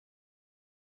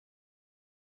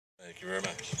Thank you very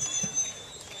much.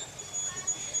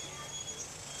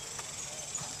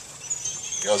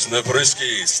 Jasne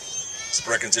Pruskis,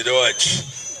 sprechen Sie Deutsch,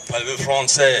 parlez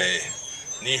français,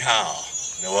 ni hao,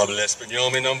 no hablo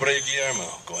español, mi nombre es Guillermo,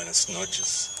 buenas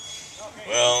noches.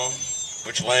 Well,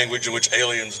 which language and which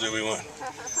aliens do we want?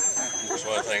 That's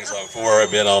one of the things I'm for, I've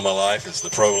been all my life, is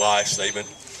the pro-life statement.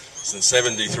 Since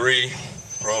 '73,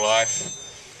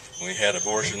 pro-life, we had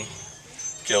abortion,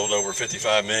 killed over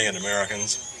 55 million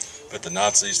Americans, put the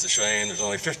Nazis to shame. There's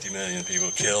only 50 million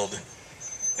people killed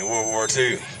in World War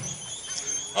II.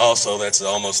 Also, that's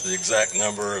almost the exact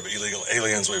number of illegal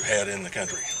aliens we've had in the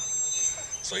country.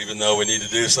 So even though we need to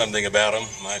do something about them,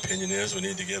 my opinion is we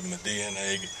need to give them a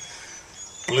DNA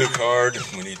blue card.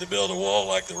 We need to build a wall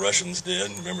like the Russians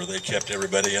did. Remember, they kept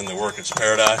everybody in the workers'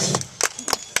 paradise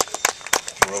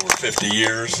for over 50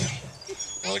 years.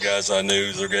 One of the guys I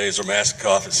knew, Crozier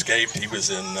Muskogee, escaped. He was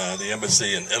in the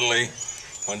embassy in Italy.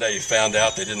 One day he found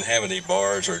out they didn't have any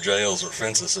bars or jails or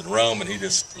fences in Rome, and he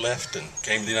just left and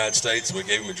came to the United States, and we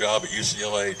gave him a job at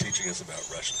UCLA teaching us about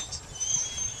Russians.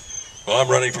 Well, I'm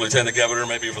running for lieutenant governor,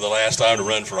 maybe for the last time to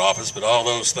run for office, but all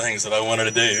those things that I wanted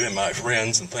to do, and my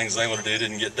friends and things they wanted to do,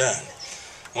 didn't get done.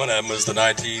 One of them was the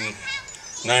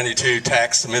 1992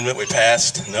 tax amendment we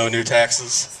passed, no new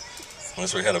taxes,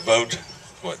 unless we had a vote,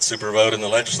 super vote in the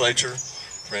legislature.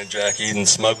 Friend Jack Eden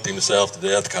smoked himself to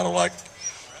death, kind of like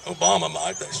Obama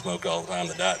might. They smoke all the time,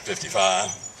 they die at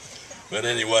 55. But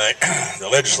anyway, the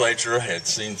legislature had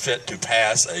seen fit to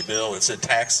pass a bill that said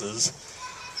taxes,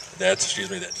 that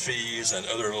fees and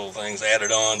other little things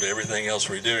added on to everything else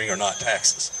we're doing are not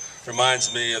taxes.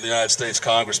 Reminds me of the United States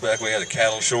Congress back when we had a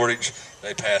cattle shortage.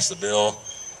 They passed a bill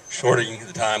shorting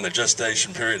the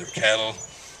gestation period of cattle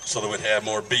so that we'd have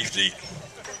more beef to eat.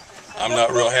 I'm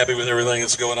not real happy with everything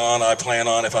that's going on. I plan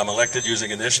on, if I'm elected, using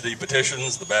initiative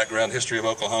petitions, the background history of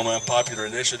Oklahoma, popular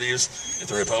initiatives. If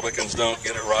the Republicans don't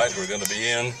get it right, we're going to be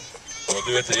in. We'll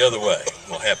do it the other way.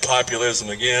 We'll have populism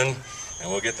again, and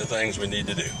we'll get the things we need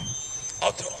to do.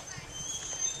 Otto.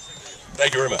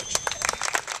 Thank you very much.